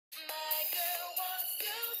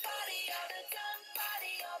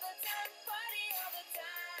all the time, party all the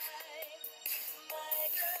time. My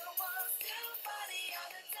girl wants to party all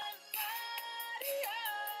the time, party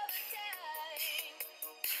all the time.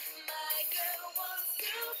 My girl wants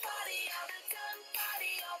to party all the time,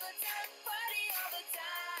 party all the time, party all the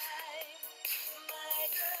time. My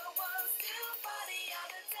girl wants to party all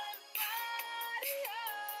the time, party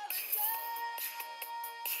all the time.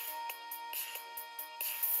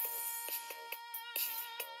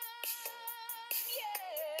 Yeah.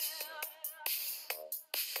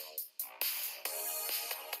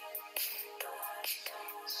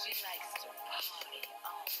 She likes to party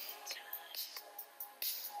all the time.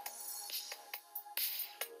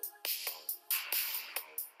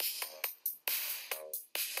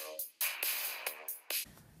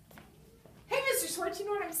 Hey, Mr. Schwartz, you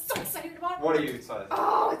know what I'm so excited about? What are you excited about?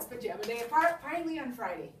 Oh, it's pajama day, finally on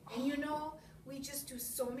Friday. And you know, we just do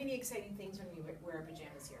so many exciting things when we wear our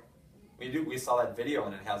pajamas here. We saw that video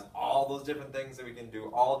and it has all those different things that we can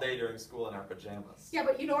do all day during school in our pajamas. Yeah,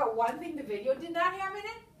 but you know what? One thing the video did not have in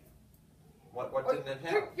it? What didn't it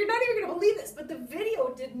have? You're not even going to believe this, but the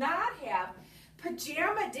video did not have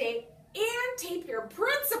pajama day and tape your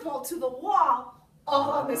principal to the wall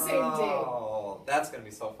all on the same day. Oh, that's going to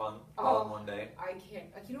be so fun all in one day. I can't.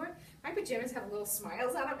 You know what? My pajamas have little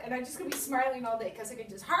smiles on them, and I'm just going to be smiling all day because I can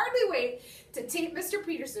just hardly wait to tape Mr.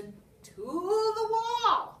 Peterson to the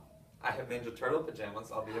wall. I have Ninja Turtle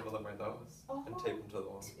pajamas. I'll be able to wear those and tape them to the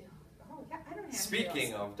wall. Oh, yeah, I don't have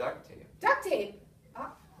Speaking of duct tape. Duct tape.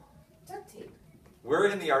 Duct tape. We're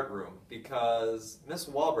in the art room because Miss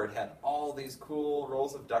Walbert had all these cool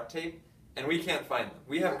rolls of duct tape, and we can't find them.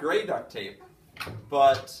 We have gray duct tape,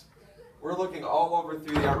 but we're looking all over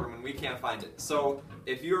through the art room and we can't find it. So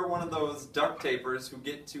if you're one of those duct tapers who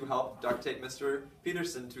get to help duct tape Mr.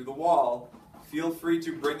 Peterson to the wall, feel free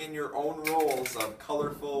to bring in your own rolls of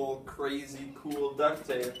colorful, crazy, cool duct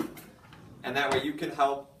tape, and that way you can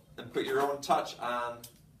help and put your own touch on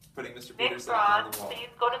putting Mr. Nick Peterson Braun, on the wall. please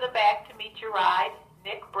go to the back to meet your ride.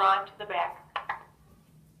 Nick Braun to the back.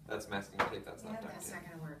 That's masking tape, that's not duct That's tape. not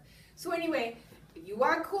going to work. So anyway, if you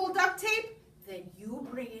want cool duct tape, then you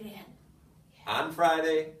bring it in. On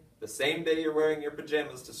Friday, the same day you're wearing your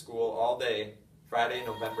pajamas to school all day, Friday,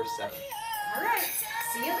 November 7th. All right.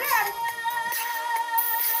 See you then.